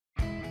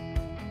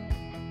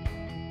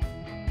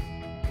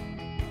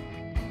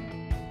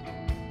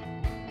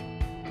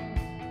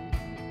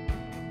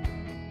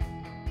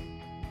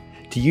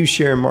To use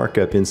Share and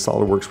Markup in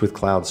SOLIDWORKS with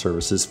cloud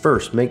services,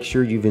 first make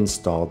sure you've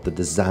installed the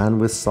Design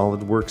with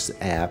SOLIDWORKS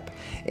app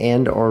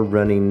and are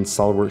running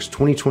SOLIDWORKS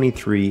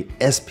 2023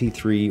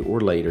 SP3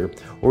 or later,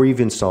 or you've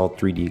installed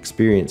 3D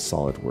Experience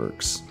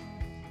SOLIDWORKS.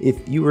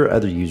 If you or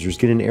other users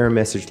get an error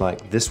message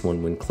like this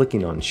one when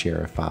clicking on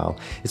Share a File,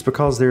 it's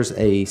because there's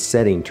a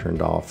setting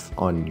turned off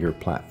on your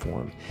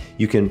platform.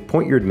 You can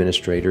point your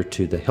administrator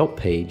to the help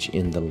page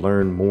in the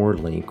Learn More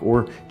link,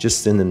 or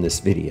just send them this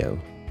video.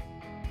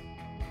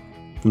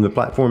 From the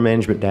Platform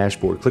Management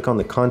dashboard, click on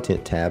the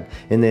Content tab,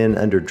 and then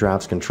under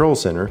Drive's Control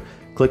Center,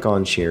 click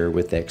on Share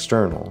with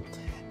External.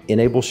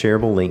 Enable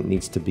Shareable Link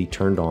needs to be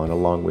turned on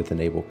along with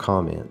Enable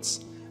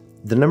Comments.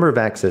 The number of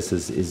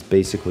accesses is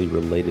basically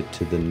related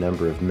to the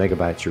number of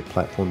megabytes your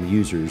platform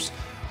users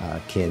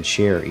can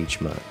share each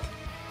month.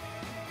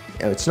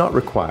 Now, it's not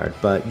required,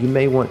 but you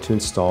may want to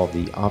install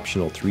the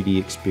optional 3D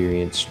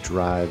Experience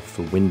Drive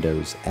for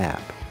Windows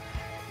app.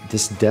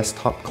 This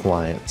desktop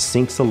client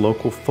syncs a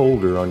local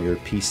folder on your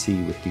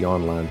PC with the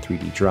online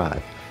 3D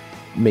drive,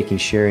 making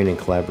sharing and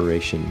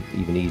collaboration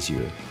even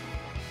easier.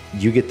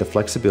 You get the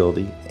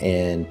flexibility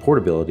and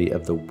portability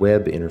of the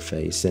web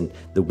interface, and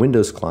the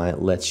Windows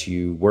client lets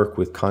you work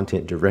with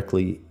content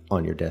directly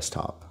on your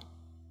desktop.